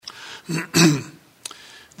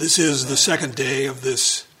This is the second day of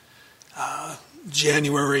this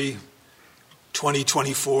January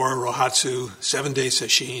 2024 Rohatsu 7-day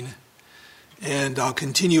sesshin, and I'll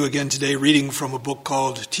continue again today reading from a book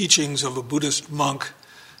called Teachings of a Buddhist Monk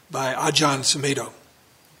by Ajahn Sumedho.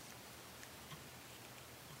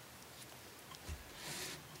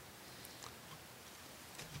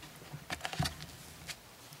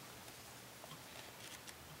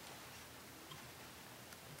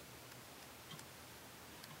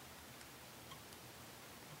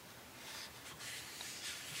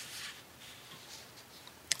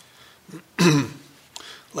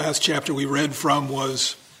 Last chapter we read from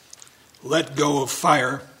was Let Go of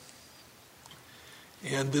Fire,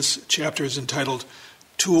 and this chapter is entitled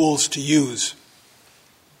Tools to Use.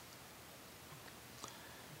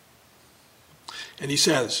 And he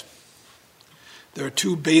says, there are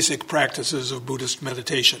two basic practices of Buddhist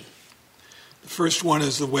meditation. The first one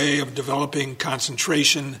is the way of developing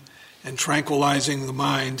concentration and tranquilizing the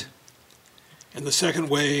mind, and the second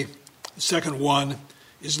one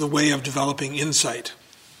is the way of developing insight.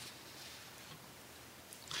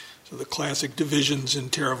 So the classic divisions in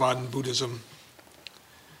Theravadan Buddhism,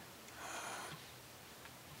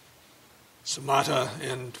 samatha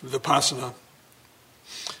and vipassana,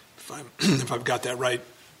 if I've got that right.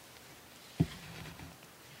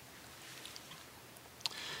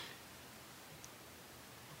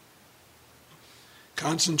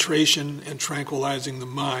 Concentration and tranquilizing the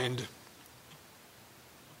mind.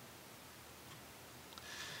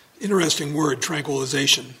 Interesting word,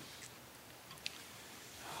 tranquilization.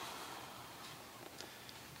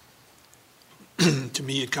 To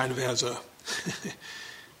me, it kind of has a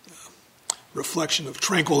reflection of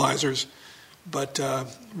tranquilizers, but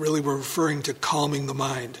really we're referring to calming the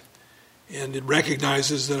mind. And it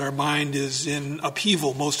recognizes that our mind is in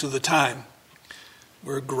upheaval most of the time.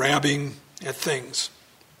 We're grabbing at things,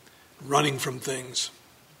 running from things,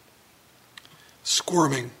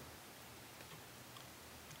 squirming,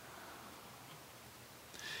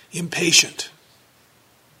 impatient.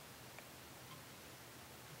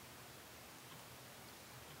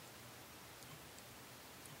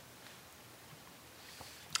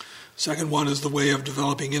 Second one is the way of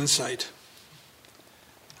developing insight.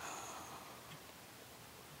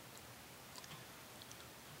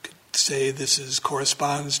 Could say this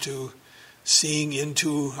corresponds to seeing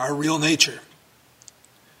into our real nature.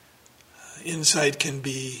 Insight can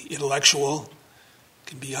be intellectual,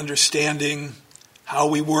 can be understanding how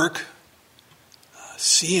we work,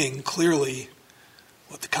 seeing clearly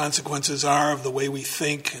what the consequences are of the way we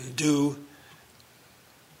think and do.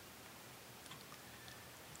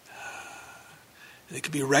 It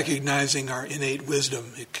can be recognizing our innate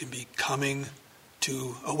wisdom. It can be coming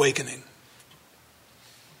to awakening.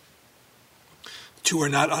 The two are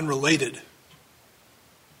not unrelated.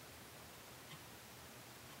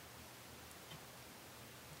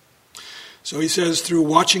 So he says, through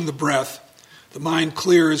watching the breath, the mind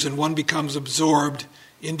clears and one becomes absorbed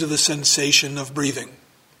into the sensation of breathing.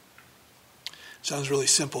 Sounds really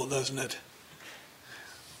simple, doesn't it?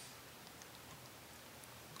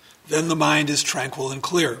 Then the mind is tranquil and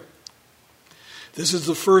clear. This is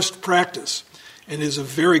the first practice and is a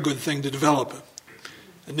very good thing to develop.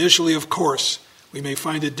 Initially, of course, we may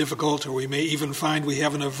find it difficult, or we may even find we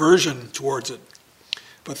have an aversion towards it.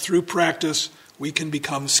 But through practice, we can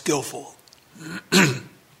become skillful.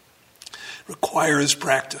 Requires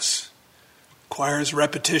practice, requires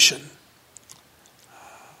repetition.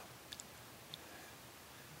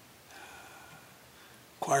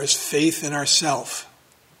 Requires faith in ourself.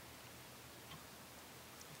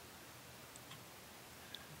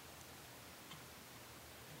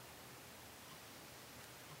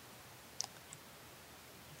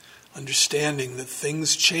 Understanding that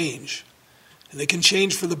things change, and they can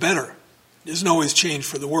change for the better. It doesn't always change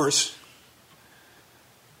for the worse.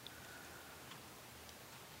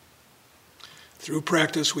 Through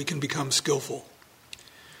practice, we can become skillful.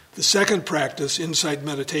 The second practice, insight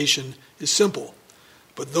meditation, is simple,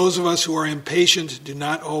 but those of us who are impatient do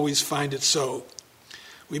not always find it so.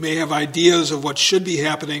 We may have ideas of what should be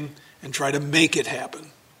happening and try to make it happen.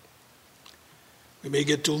 We may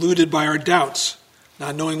get deluded by our doubts,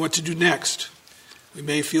 not knowing what to do next. We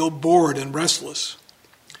may feel bored and restless.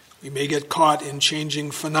 We may get caught in changing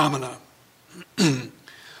phenomena.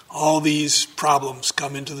 All these problems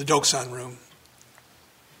come into the Doksan room.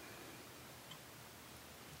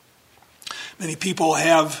 Many people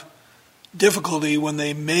have difficulty when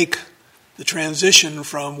they make the transition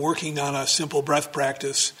from working on a simple breath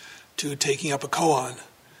practice to taking up a koan.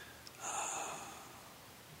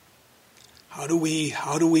 How do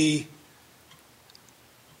we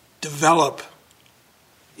develop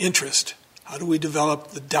interest? How do we develop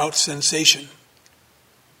the doubt sensation?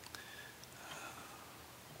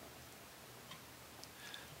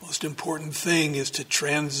 Most important thing is to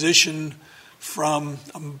transition from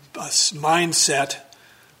a mindset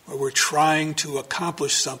where we're trying to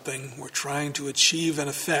accomplish something, we're trying to achieve an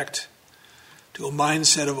effect, to a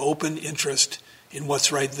mindset of open interest in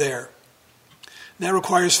what's right there. And that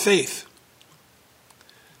requires faith.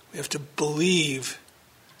 We have to believe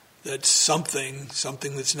that something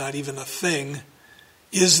that's not even a thing,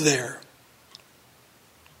 is there.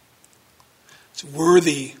 It's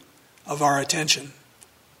worthy of our attention.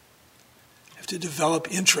 We have to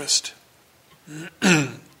develop interest.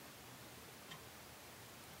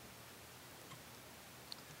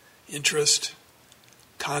 Interest,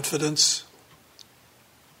 confidence.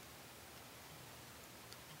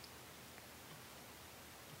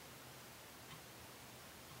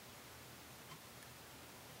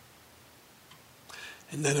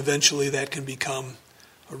 And then eventually that can become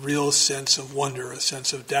a real sense of wonder, a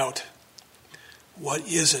sense of doubt. What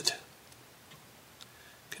is it?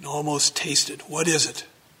 You can almost taste it. What is it?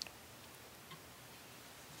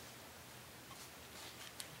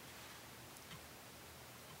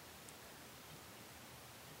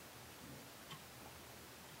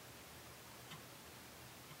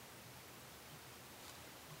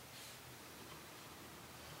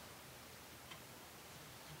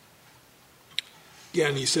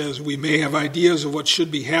 Again, he says, we may have ideas of what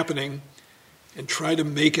should be happening and try to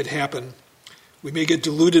make it happen. We may get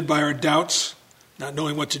deluded by our doubts, not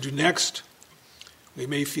knowing what to do next. We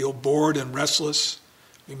may feel bored and restless.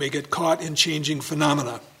 We may get caught in changing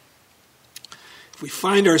phenomena. If we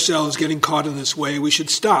find ourselves getting caught in this way, we should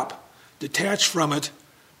stop, detach from it,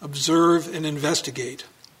 observe and investigate.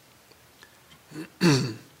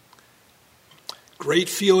 Great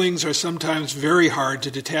feelings are sometimes very hard to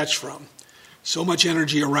detach from. So much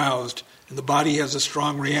energy aroused, and the body has a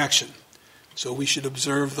strong reaction. So we should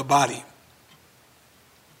observe the body.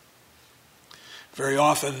 Very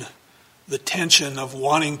often, the tension of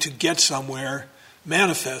wanting to get somewhere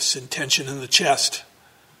manifests in tension in the chest,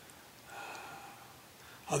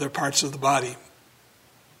 other parts of the body.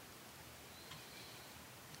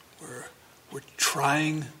 We're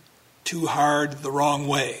trying too hard the wrong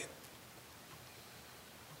way.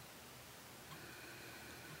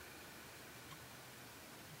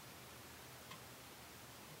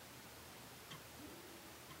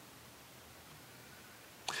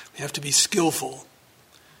 We have to be skillful.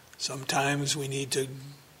 Sometimes we need to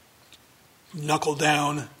knuckle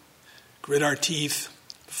down, grit our teeth,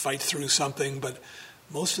 fight through something, but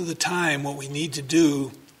most of the time what we need to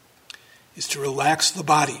do is to relax the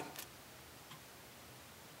body.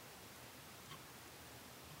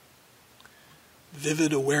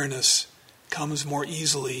 Vivid awareness comes more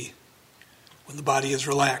easily when the body is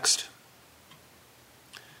relaxed.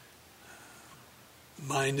 The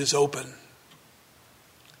mind is open.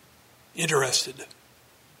 Interested,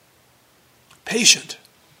 patient.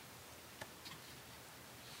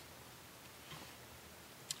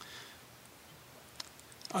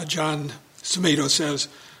 John Sumedo says,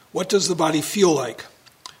 what does the body feel like?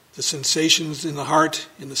 The sensations in the heart,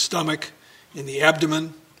 in the stomach, in the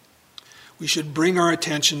abdomen. We should bring our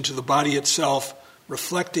attention to the body itself,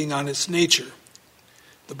 reflecting on its nature.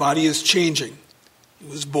 The body is changing. It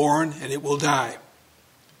was born and it will die.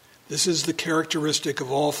 This is the characteristic of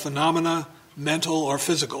all phenomena, mental or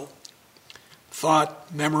physical.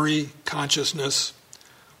 Thought, memory, consciousness,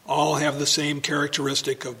 all have the same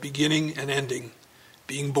characteristic of beginning and ending,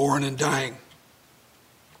 being born and dying.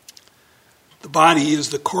 The body is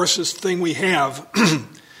the coarsest thing we have,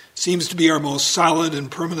 seems to be our most solid and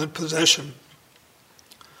permanent possession.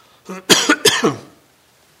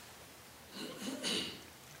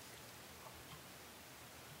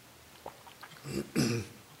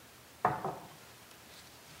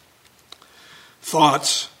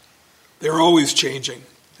 Thoughts, they're always changing.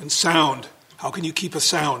 And sound, how can you keep a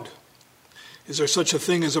sound? Is there such a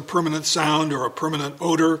thing as a permanent sound or a permanent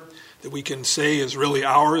odor that we can say is really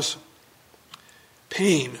ours?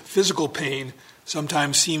 Pain, physical pain,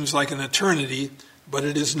 sometimes seems like an eternity, but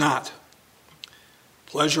it is not.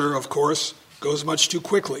 Pleasure, of course, goes much too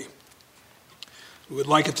quickly. We would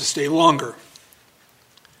like it to stay longer.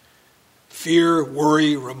 Fear,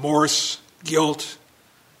 worry, remorse, guilt,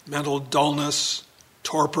 mental dullness,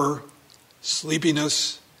 torpor,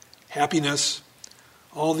 sleepiness, happiness,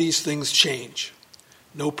 all these things change.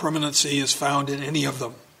 No permanency is found in any of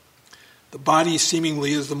them. The body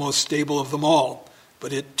seemingly is the most stable of them all,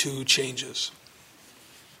 but it too changes.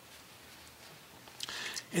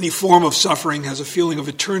 Any form of suffering has a feeling of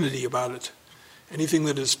eternity about it, anything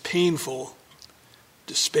that is painful,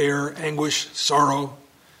 despair, anguish, sorrow,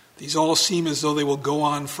 these all seem as though they will go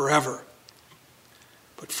on forever.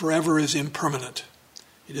 But forever is impermanent.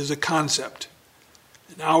 It is a concept.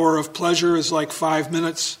 An hour of pleasure is like 5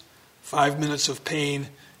 minutes. 5 minutes of pain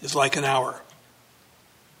is like an hour.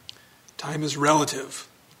 Time is relative.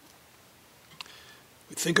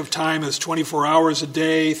 We think of time as 24 hours a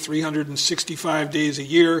day, 365 days a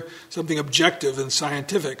year, something objective and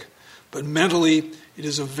scientific. But mentally, it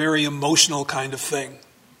is a very emotional kind of thing.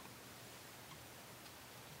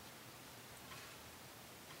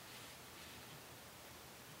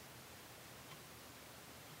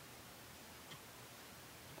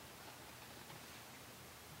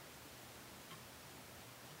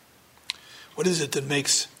 What is it that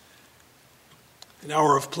makes an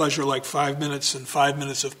hour of pleasure like 5 minutes and 5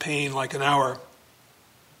 minutes of pain like an hour?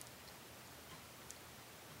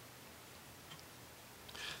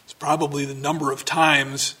 It's probably the number of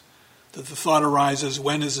times that the thought arises,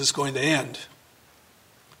 when is this going to end?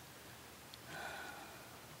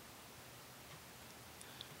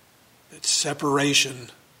 That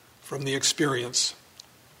separation from the experience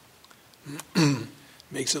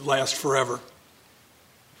makes it last forever.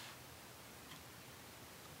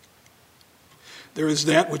 There is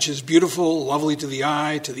that which is beautiful, lovely to the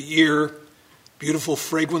eye, to the ear, beautiful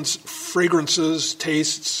fragrances,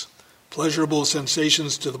 tastes, pleasurable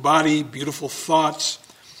sensations to the body, beautiful thoughts,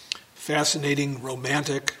 fascinating,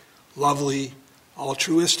 romantic, lovely,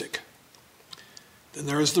 altruistic. Then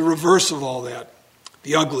there is the reverse of all that,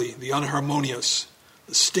 the ugly, the unharmonious,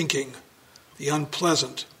 the stinking, the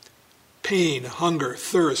unpleasant, pain, hunger,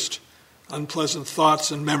 thirst, unpleasant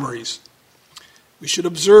thoughts and memories. We should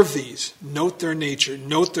observe these, note their nature,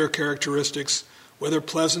 note their characteristics, whether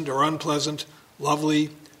pleasant or unpleasant,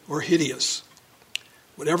 lovely or hideous.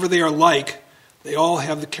 Whatever they are like, they all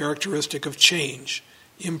have the characteristic of change,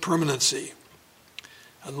 impermanency.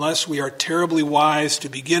 Unless we are terribly wise to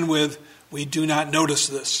begin with, we do not notice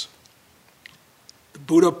this. The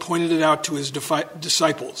Buddha pointed it out to his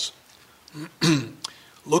disciples.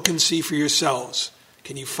 Look and see for yourselves.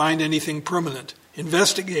 Can you find anything permanent?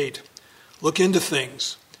 Investigate. Look into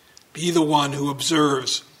things. Be the one who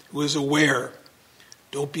observes, who is aware.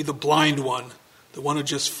 Don't be the blind one, the one who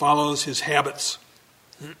just follows his habits.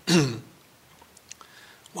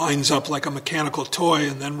 Winds up like a mechanical toy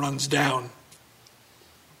and then runs down.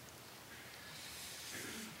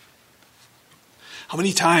 How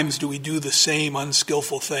many times do we do the same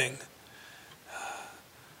unskillful thing?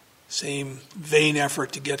 Same vain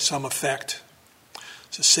effort to get some effect.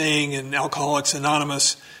 It's a saying in Alcoholics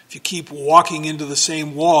Anonymous, if you keep walking into the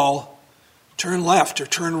same wall, turn left or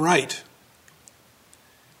turn right.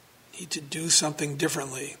 You need to do something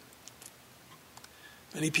differently.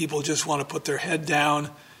 Many people just want to put their head down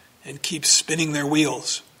and keep spinning their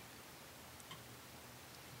wheels.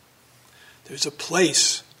 There's a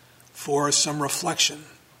place for some reflection.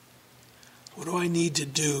 What do I need to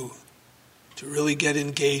do to really get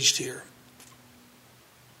engaged here?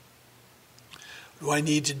 What do I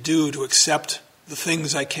need to do to accept the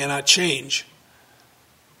things I cannot change?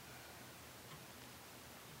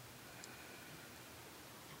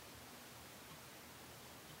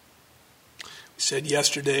 We said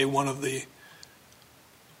yesterday one of the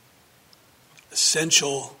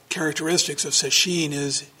essential characteristics of sesshin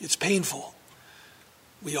is it's painful.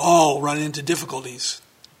 We all run into difficulties.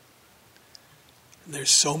 And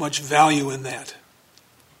there's so much value in that.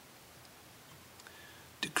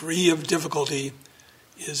 Degree of difficulty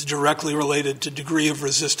is directly related to degree of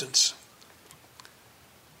resistance.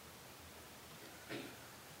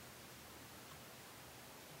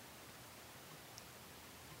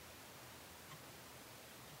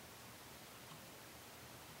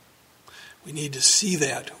 We need to see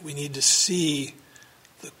that. We need to see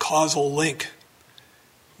the causal link.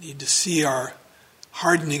 We need to see our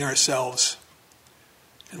hardening ourselves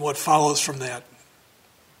and what follows from that.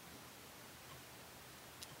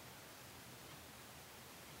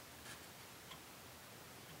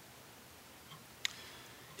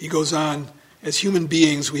 He goes on, as human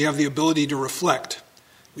beings, we have the ability to reflect.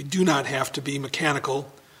 We do not have to be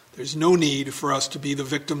mechanical. There's no need for us to be the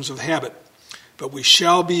victims of habit. But we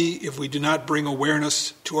shall be if we do not bring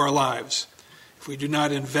awareness to our lives. If we do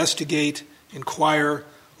not investigate, inquire,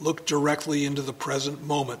 look directly into the present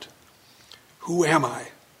moment. Who am I?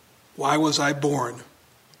 Why was I born?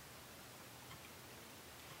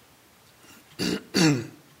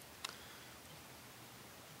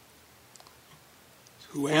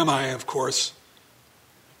 Who am I, of course,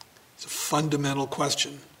 is a fundamental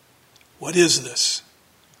question. What is this?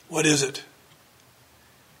 What is it?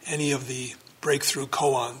 Any of the breakthrough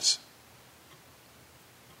koans.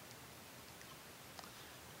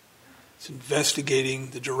 It's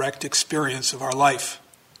investigating the direct experience of our life.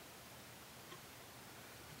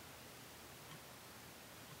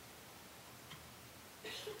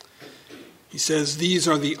 He says these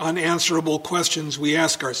are the unanswerable questions we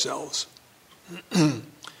ask ourselves.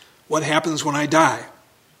 What happens when I die?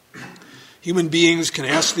 Human beings can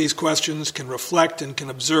ask these questions, can reflect, and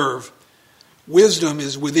can observe. Wisdom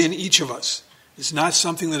is within each of us. It's not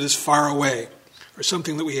something that is far away or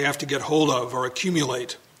something that we have to get hold of or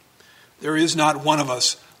accumulate. There is not one of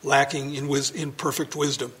us lacking in perfect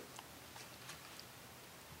wisdom.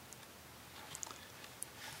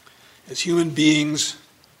 As human beings,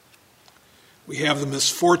 we have the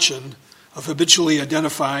misfortune of habitually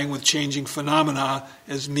identifying with changing phenomena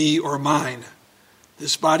as me or mine.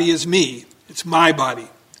 This body is me. It's my body.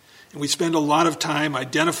 And we spend a lot of time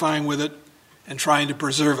identifying with it and trying to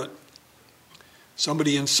preserve it.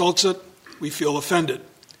 Somebody insults it, we feel offended.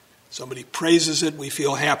 Somebody praises it, we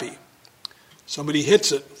feel happy. Somebody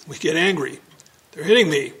hits it, we get angry. They're hitting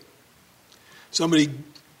me. Somebody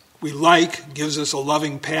we like gives us a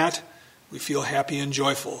loving pat, we feel happy and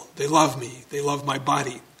joyful. They love me. They love my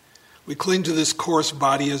body. We cling to this coarse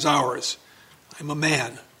body as ours. I'm a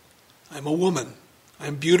man. I'm a woman.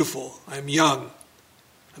 I'm beautiful. I'm young.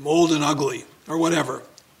 I'm old and ugly, or whatever.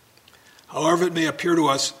 However it may appear to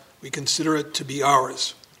us, we consider it to be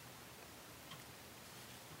ours.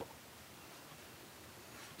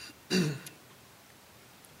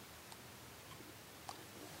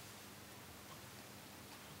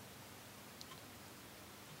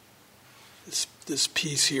 This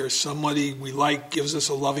piece here, somebody we like gives us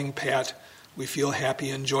a loving pat, we feel happy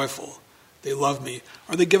and joyful. They love me.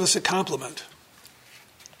 Or they give us a compliment.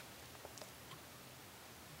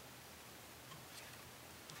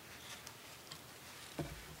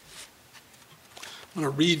 I'm going to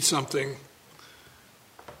read something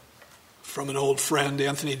from an old friend,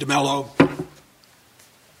 Anthony DeMello.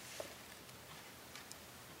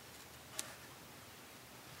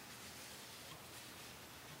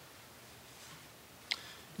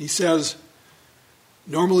 He says,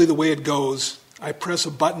 normally the way it goes, I press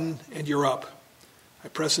a button and you're up. I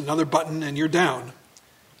press another button and you're down.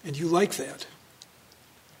 And you like that.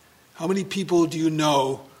 How many people do you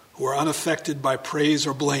know who are unaffected by praise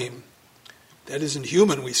or blame? That isn't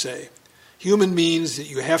human, we say. Human means that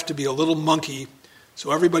you have to be a little monkey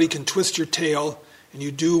so everybody can twist your tail and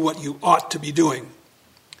you do what you ought to be doing.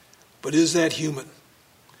 But is that human?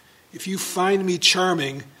 If you find me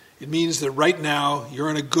charming, it means that right now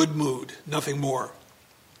you're in a good mood, nothing more.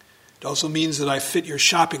 It also means that I fit your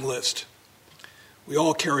shopping list. We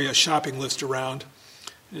all carry a shopping list around.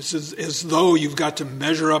 It's as though you've got to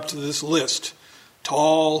measure up to this list.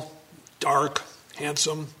 Tall, dark,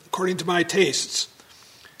 handsome, according to my tastes.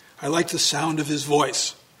 I like the sound of his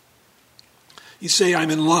voice. You say,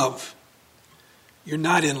 I'm in love. You're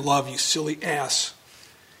not in love, you silly ass.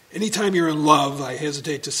 Anytime you're in love, I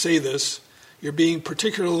hesitate to say this, you're being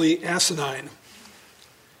particularly asinine.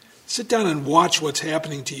 Sit down and watch what's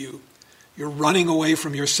happening to you. You're running away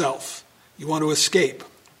from yourself. You want to escape.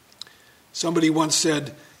 Somebody once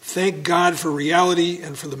said, thank God for reality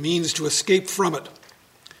and for the means to escape from it.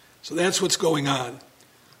 So that's what's going on.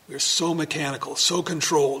 We're so mechanical, so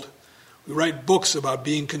controlled. We write books about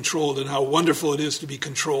being controlled and how wonderful it is to be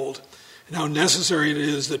controlled and how necessary it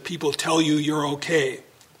is that people tell you you're okay.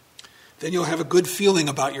 Then you'll have a good feeling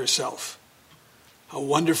about yourself. How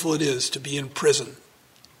wonderful it is to be in prison.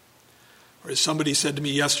 Or as somebody said to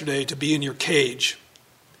me yesterday, to be in your cage.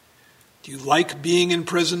 Do you like being in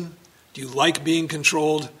prison? Do you like being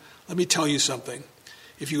controlled? Let me tell you something.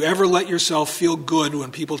 If you ever let yourself feel good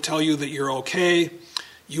when people tell you that you're okay,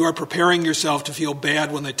 you are preparing yourself to feel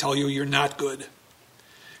bad when they tell you you're not good.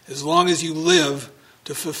 As long as you live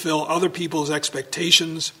to fulfill other people's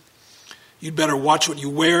expectations, you'd better watch what you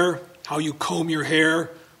wear, how you comb your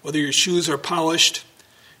hair, whether your shoes are polished,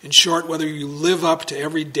 in short, whether you live up to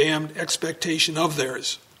every damned expectation of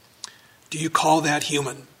theirs. Do you call that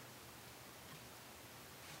human?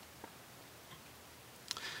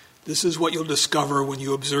 This is what you'll discover when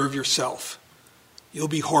you observe yourself. You'll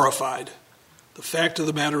be horrified. The fact of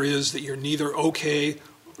the matter is that you're neither okay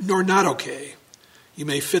nor not okay. You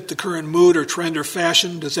may fit the current mood or trend or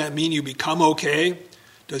fashion. Does that mean you become okay?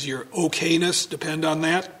 Does your okayness depend on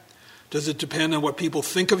that? Does it depend on what people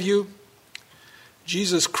think of you?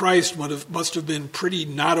 Jesus Christ must have been pretty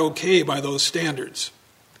not okay by those standards.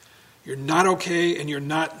 You're not okay and you're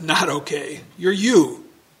not okay. You're you.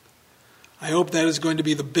 I hope that is going to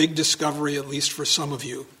be the big discovery, at least for some of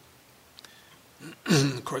you.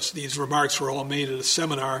 Of course, these remarks were all made at a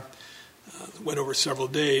seminar that went over several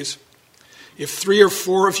days. If 3 or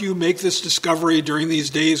 4 of you make this discovery during these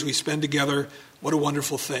days we spend together, what a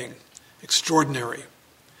wonderful thing. Extraordinary.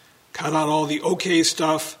 Cut out all the okay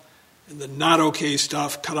stuff and the not okay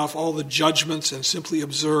stuff. Cut off all the judgments and simply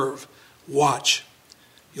observe. Watch.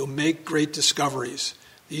 You'll make great discoveries.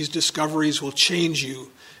 These discoveries will change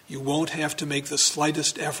you. You won't have to make the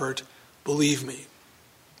slightest effort. Believe me.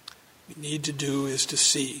 What you need to do is to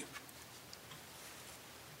see.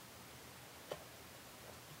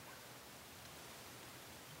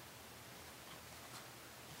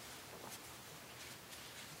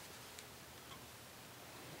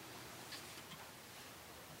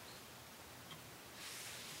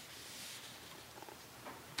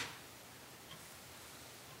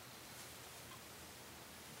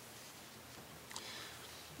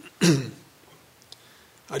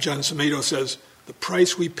 Ajahn Sumedho says, the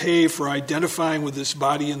price we pay for identifying with this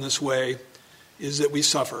body in this way is that we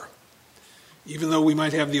suffer. Even though we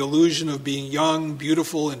might have the illusion of being young,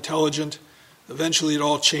 beautiful, intelligent, eventually it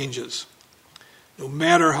all changes. No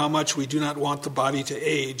matter how much we do not want the body to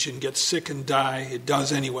age and get sick and die, it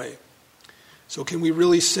does anyway. So can we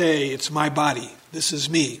really say, it's my body, this is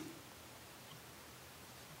me?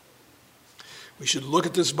 We should look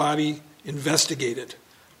at this body, investigate it.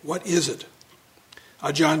 What is it?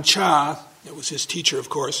 Ajahn Chah, that was his teacher, of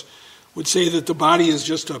course, would say that the body is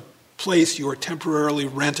just a place you are temporarily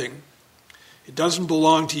renting. It doesn't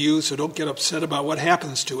belong to you, so don't get upset about what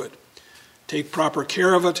happens to it. Take proper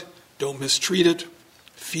care of it, don't mistreat it,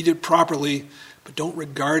 feed it properly, but don't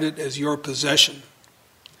regard it as your possession.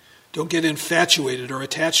 Don't get infatuated or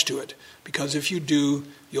attached to it, because if you do,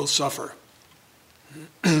 you'll suffer.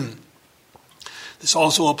 This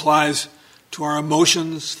also applies to our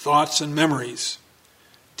emotions, thoughts, and memories.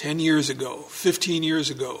 10 years ago, 15 years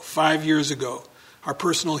ago, 5 years ago, our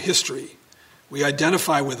personal history. We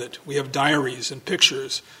identify with it. We have diaries and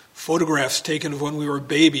pictures, photographs taken of when we were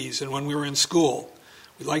babies and when we were in school.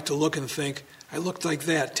 We like to look and think, I looked like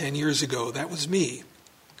that 10 years ago. That was me.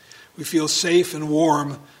 We feel safe and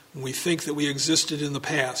warm when we think that we existed in the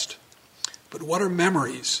past. But what are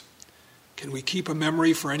memories? Can we keep a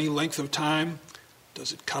memory for any length of time?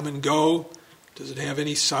 Does it come and go? Does it have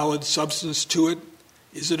any solid substance to it?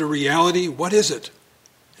 Is it a reality? What is it?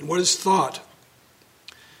 And what is thought?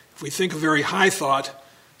 If we think a very high thought,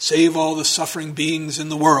 save all the suffering beings in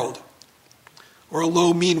the world. Or a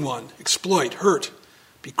low, mean one, exploit, hurt,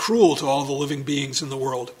 be cruel to all the living beings in the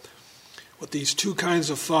world. What these two kinds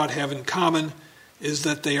of thought have in common is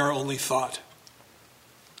that they are only thought.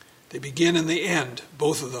 They begin and they end,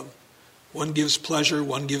 both of them. One gives pleasure,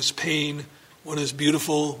 one gives pain, one is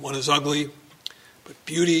beautiful, one is ugly. But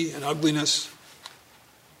beauty and ugliness,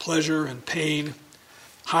 pleasure and pain,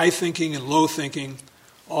 high thinking and low thinking,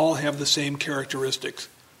 all have the same characteristics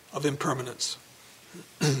of impermanence.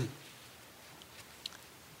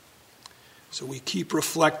 So we keep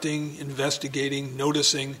reflecting, investigating,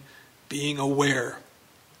 noticing, being aware.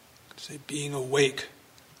 Say being awake.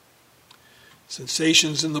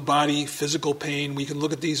 Sensations in the body, physical pain, we can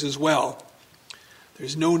look at these as well.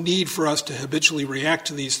 There's no need for us to habitually react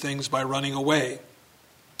to these things by running away.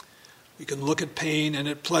 We can look at pain and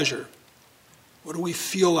at pleasure. What do we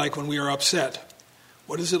feel like when we are upset?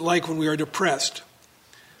 What is it like when we are depressed?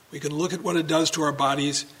 We can look at what it does to our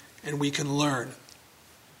bodies and we can learn.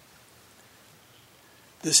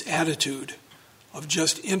 This attitude of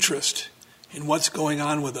just interest in what's going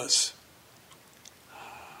on with us,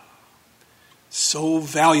 so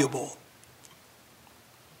valuable.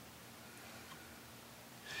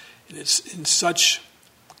 And it's such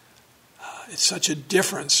a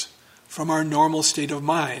difference from our normal state of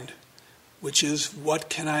mind, which is, what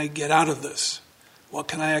can I get out of this? What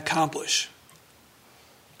can I accomplish?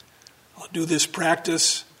 I'll do this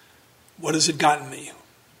practice. What has it gotten me?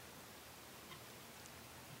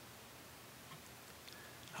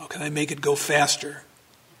 How can I make it go faster?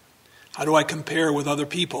 How do I compare with other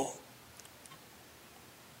people?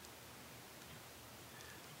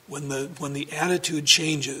 When the attitude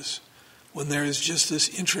changes, when there is just this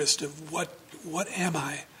interest of what am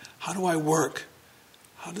I? How do I work?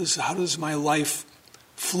 How does my life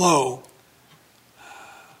flow?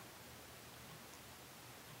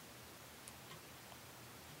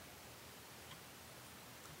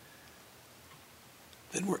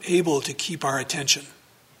 Then we're able to keep our attention.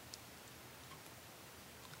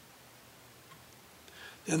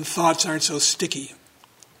 Then thoughts aren't so sticky.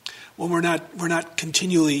 When we're not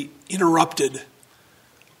continually interrupted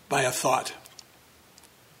by a thought.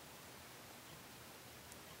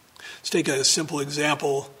 Let's take a simple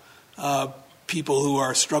example. People who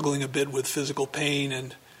are struggling a bit with physical pain,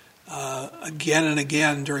 and again and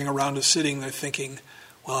again during a round of sitting, they're thinking,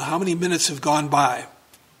 Well, how many minutes have gone by?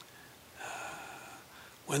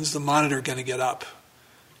 When's the monitor going to get up?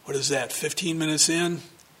 What is that, 15 minutes in?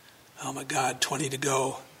 Oh my God, 20 to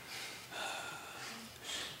go.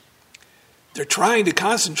 They're trying to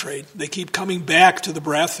concentrate. They keep coming back to the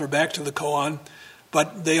breath or back to the koan,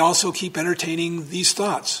 but they also keep entertaining these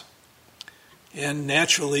thoughts. And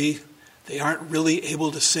naturally, they aren't really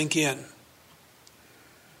able to sink in.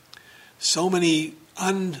 So many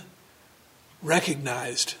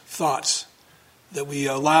unrecognized thoughts that we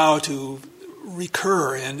allow to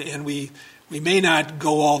recur, and we may not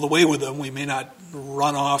go all the way with them. We may not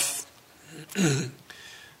run off,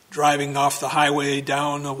 driving off the highway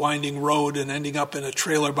down a winding road and ending up in a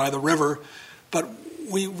trailer by the river, but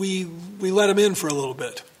we let them in for a little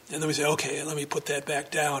bit. And then we say, okay, let me put that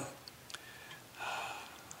back down.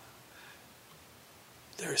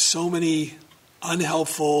 There are so many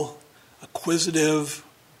unhelpful, acquisitive,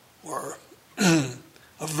 or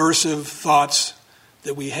aversive thoughts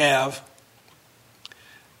that we have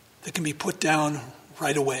that can be put down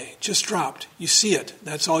right away, just dropped. You see it.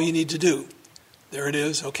 That's all you need to do. There it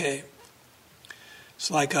is. Okay.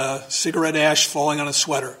 It's like a cigarette ash falling on a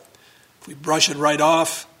sweater. If we brush it right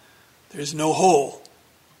off, there's no hole.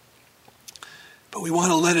 But we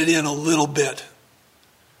want to let it in a little bit.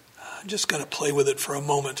 I'm just going to play with it for a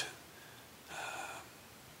moment.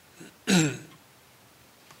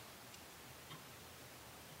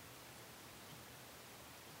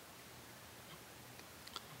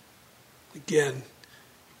 Again,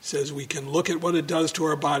 says we can look at what it does to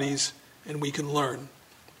our bodies and we can learn.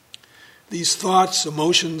 These thoughts,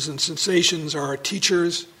 emotions, and sensations are our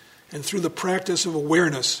teachers, and through the practice of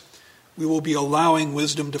awareness, we will be allowing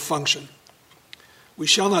wisdom to function. We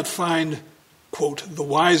shall not find, quote, the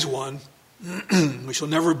wise one. We shall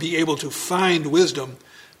never be able to find wisdom,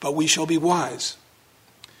 but we shall be wise.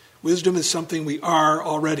 Wisdom is something we are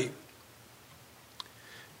already.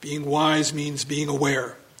 Being wise means being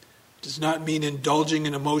aware. It does not mean indulging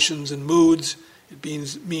in emotions and moods. It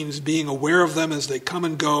means being aware of them as they come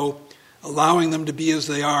and go, allowing them to be as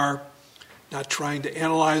they are, not trying to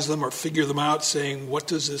analyze them or figure them out, saying, what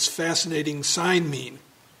does this fascinating sign mean?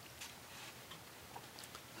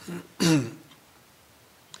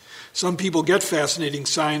 Some people get fascinating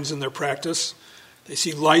signs in their practice. They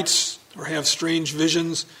see lights or have strange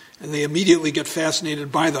visions, and they immediately get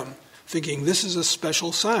fascinated by them, thinking, this is a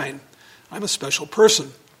special sign. I'm a special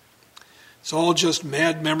person. It's all just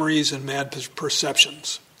mad memories and mad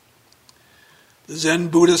perceptions. The Zen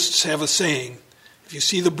Buddhists have a saying, if you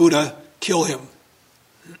see the Buddha, kill him.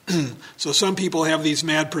 So some people have these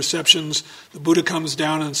mad perceptions. The Buddha comes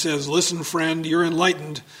down and says, listen, friend, you're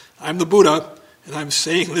enlightened. I'm the Buddha, and I'm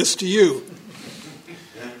saying this to you.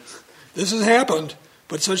 This has happened,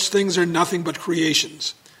 but such things are nothing but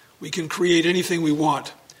creations. We can create anything we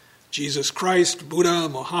want. Jesus Christ, Buddha,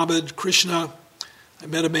 Muhammad, Krishna. I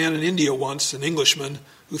met a man in India once, an Englishman,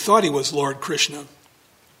 who thought he was Lord Krishna.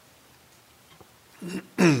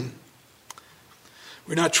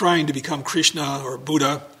 We're not trying to become Krishna or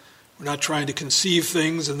Buddha. We're not trying to conceive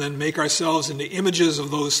things and then make ourselves into images of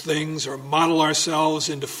those things or model ourselves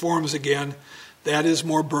into forms again. That is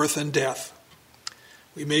more birth and death.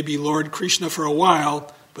 We may be Lord Krishna for a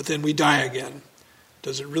while, but then we die again.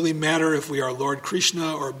 Does it really matter if we are Lord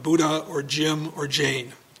Krishna or Buddha or Jim or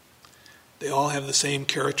Jane? They all have the same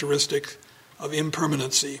characteristic of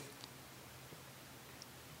impermanency.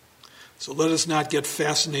 So let us not get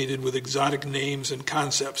fascinated with exotic names and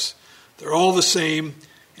concepts. They're all the same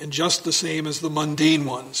and just the same as the mundane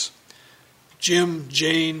ones. Jim,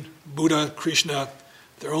 Jane, Buddha, Krishna,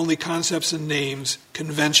 they're only concepts and names,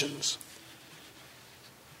 conventions.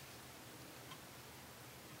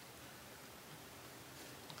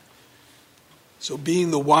 So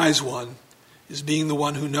being the wise one is being the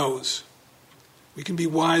one who knows. We can be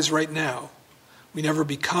wise right now. We never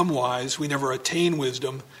become wise. We never attain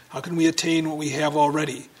wisdom. How can we attain what we have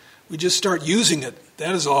already? We just start using it.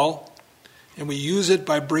 That is all. And we use it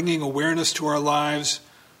by bringing awareness to our lives,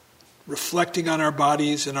 reflecting on our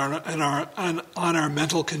bodies and on our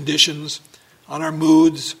mental conditions, on our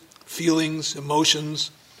moods, feelings,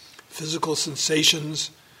 emotions, physical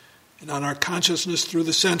sensations, and on our consciousness through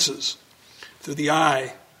the senses, through the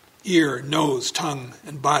eye, ear, nose, tongue,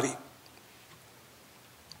 and body.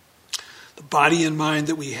 The body and mind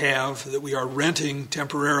that we have, that we are renting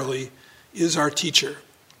temporarily, is our teacher.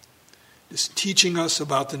 It is teaching us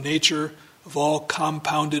about the nature of all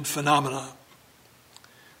compounded phenomena.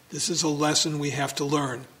 This is a lesson we have to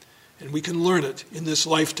learn, and we can learn it in this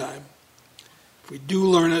lifetime. If we do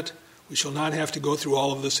learn it, we shall not have to go through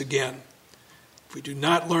all of this again. If we do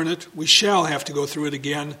not learn it, we shall have to go through it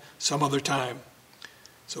again some other time.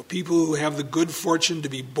 So people who have the good fortune to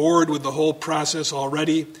be bored with the whole process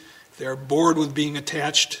already, they're bored with being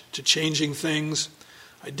attached to changing things,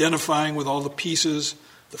 identifying with all the pieces,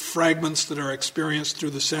 the fragments that are experienced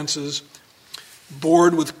through the senses,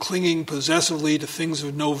 bored with clinging possessively to things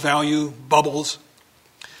of no value, bubbles.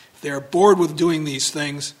 If they are bored with doing these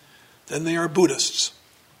things, then they are Buddhists.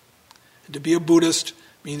 And to be a Buddhist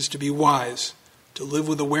means to be wise, to live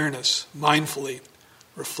with awareness, mindfully,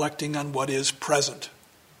 reflecting on what is present,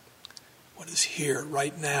 what is here,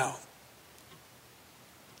 right now.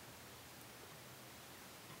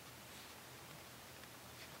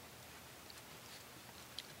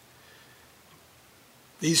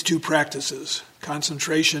 These two practices,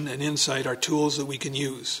 concentration and insight, are tools that we can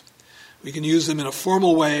use. We can use them in a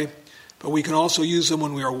formal way, but we can also use them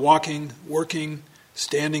when we are walking, working,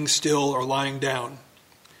 standing still, or lying down.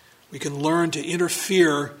 We can learn to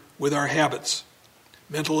interfere with our habits,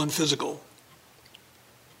 mental and physical.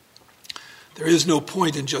 There is no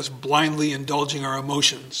point in just blindly indulging our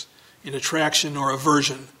emotions in attraction or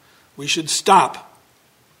aversion. We should stop.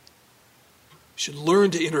 We should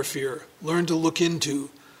learn to interfere, learn to look into,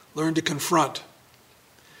 learn to confront.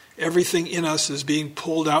 Everything in us is being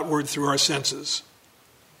pulled outward through our senses.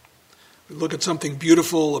 We look at something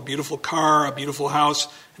beautiful, a beautiful car, a beautiful house,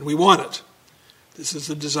 and we want it. This is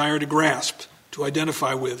the desire to grasp, to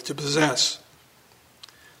identify with, to possess.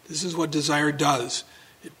 This is what desire does.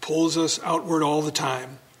 It pulls us outward all the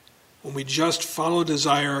time. When we just follow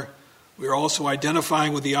desire, we are also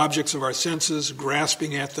identifying with the objects of our senses,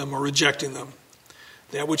 grasping at them or rejecting them.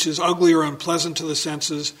 That which is ugly or unpleasant to the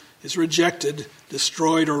senses is rejected,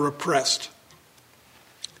 destroyed, or repressed.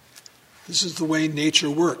 This is the way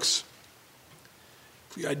nature works.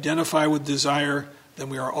 If we identify with desire, then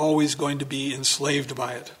we are always going to be enslaved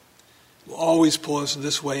by it. It will always pull us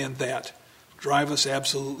this way and that, drive us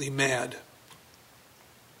absolutely mad.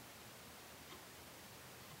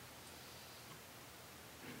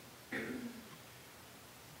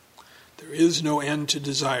 There is no end to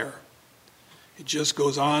desire. It just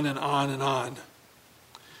goes on and on and on.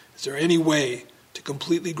 Is there any way to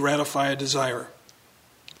completely gratify a desire?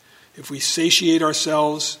 If we satiate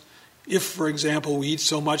ourselves, if, for example, we eat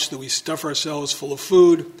so much that we stuff ourselves full of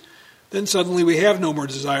food, then suddenly we have no more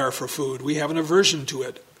desire for food. We have an aversion to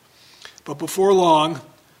it. But before long,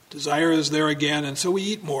 desire is there again, and so we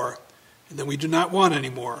eat more, and then we do not want any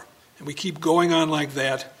more. And we keep going on like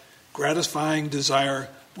that, gratifying desire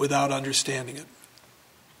without understanding it.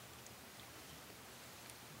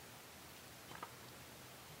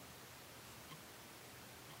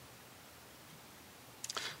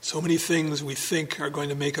 So many things we think are going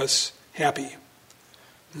to make us happy.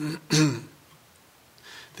 I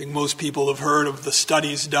think most people have heard of the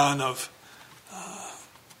studies done of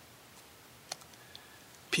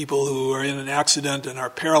people who are in an accident and are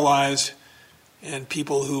paralyzed and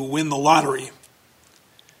people who win the lottery.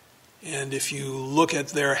 And if you look at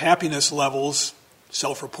their happiness levels,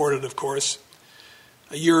 self-reported of course,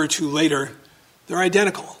 a year or two later, they're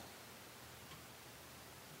identical.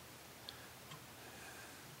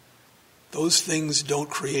 Those things don't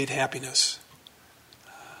create happiness.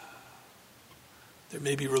 There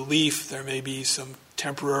may be relief, there may be some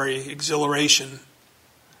temporary exhilaration,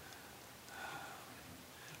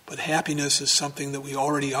 but happiness is something that we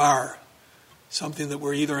already are, something that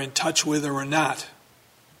we're either in touch with or we're not.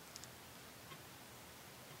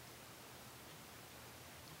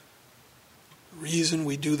 The reason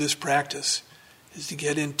we do this practice is to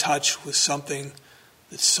get in touch with something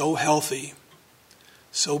that's so healthy,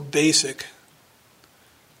 so basic,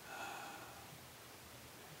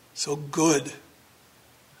 so good.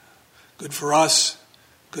 Good for us,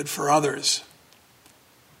 good for others.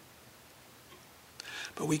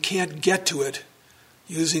 But we can't get to it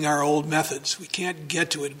using our old methods. We can't get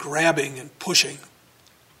to it grabbing and pushing.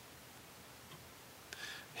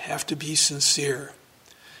 We have to be sincere.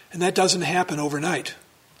 And that doesn't happen overnight.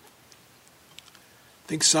 I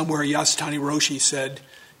think somewhere Yasutani Roshi said,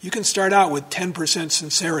 you can start out with 10%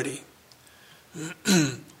 sincerity.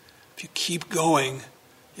 If you keep going,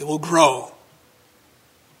 it will grow.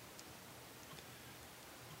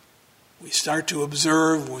 We start to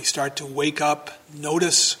observe, we start to wake up,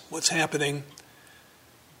 notice what's happening.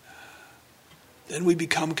 Then we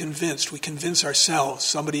become convinced. We convince ourselves.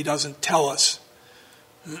 Somebody doesn't tell us.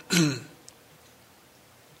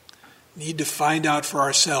 Need to find out for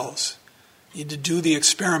ourselves. Need to do the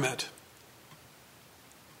experiment.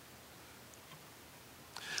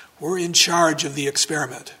 We're in charge of the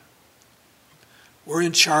experiment. We're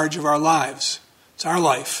in charge of our lives. It's our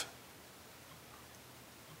life.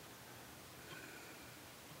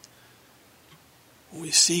 When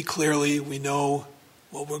we see clearly, we know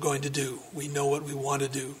what we're going to do. We know what we want to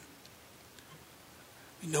do.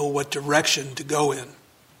 We know what direction to go in.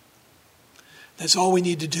 That's all we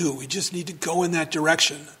need to do. We just need to go in that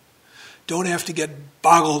direction. Don't have to get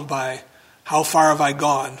boggled by how far have I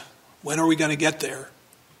gone? When are we going to get there?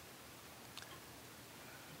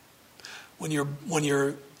 When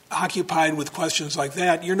you're occupied with questions like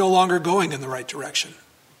that, you're no longer going in the right direction.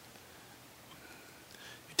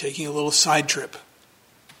 You're taking a little side trip.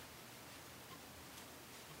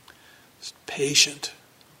 Just patient,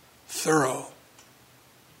 thorough.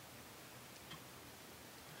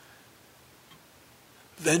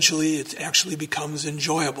 Eventually, it actually becomes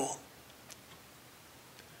enjoyable.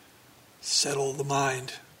 Settle the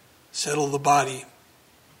mind, settle the body.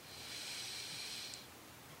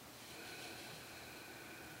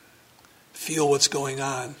 Feel what's going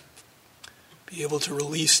on. Be able to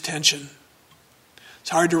release tension. It's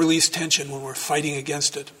hard to release tension when we're fighting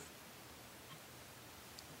against it.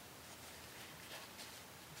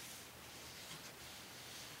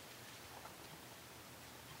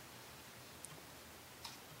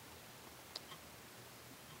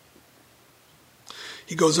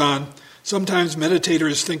 He goes on, sometimes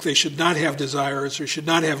meditators think they should not have desires or should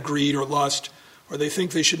not have greed or lust, or they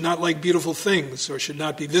think they should not like beautiful things or should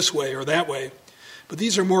not be this way or that way. But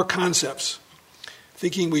these are more concepts.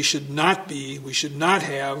 Thinking we should not be, we should not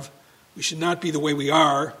have, we should not be the way we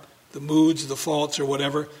are, the moods, the faults, or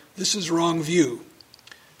whatever, this is wrong view.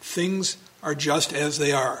 Things are just as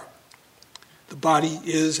they are. The body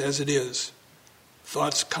is as it is.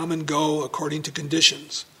 Thoughts come and go according to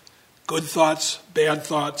conditions. Good thoughts, bad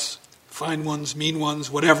thoughts, fine ones, mean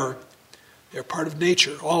ones, whatever. They're part of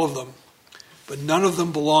nature, all of them. But none of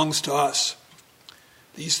them belongs to us.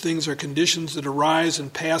 These things are conditions that arise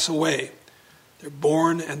and pass away. They're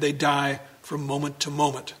born and they die from moment to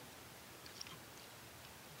moment.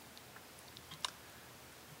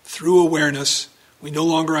 Through awareness, we no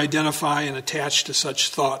longer identify and attach to such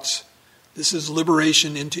thoughts. This is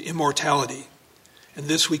liberation into immortality, and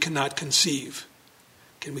this we cannot conceive.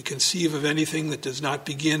 Can we conceive of anything that does not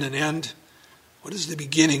begin and end? What is the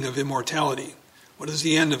beginning of immortality? What is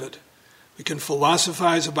the end of it? We can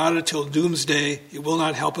philosophize about it till doomsday. It will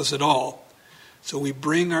not help us at all. So we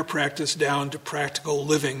bring our practice down to practical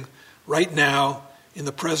living right now, in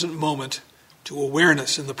the present moment, to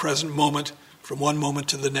awareness in the present moment, from one moment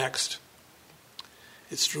to the next.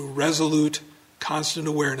 It's through resolute, constant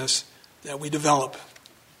awareness that we develop.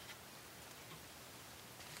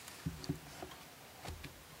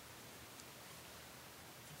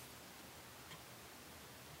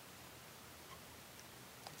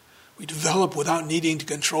 We develop without needing to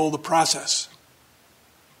control the process.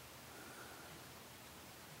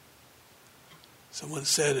 Someone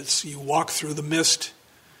said it's you walk through the mist,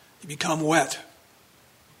 you become wet.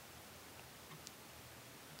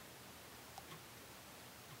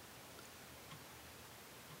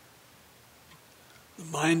 The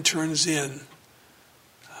mind turns in.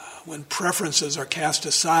 When preferences are cast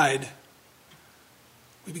aside,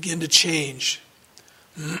 we begin to change.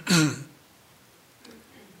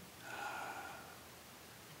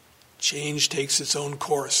 Change takes its own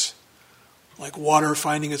course, like water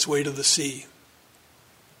finding its way to the sea.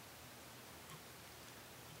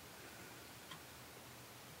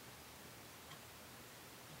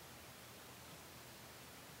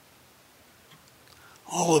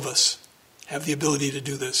 All of us have the ability to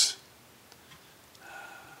do this.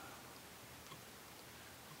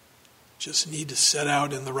 Just need to set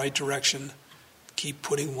out in the right direction, keep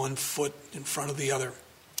putting one foot in front of the other.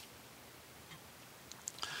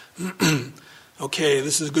 Okay,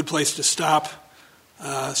 this is a good place to stop,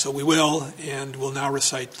 so we will, and we'll now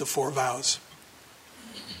recite the 4 vows.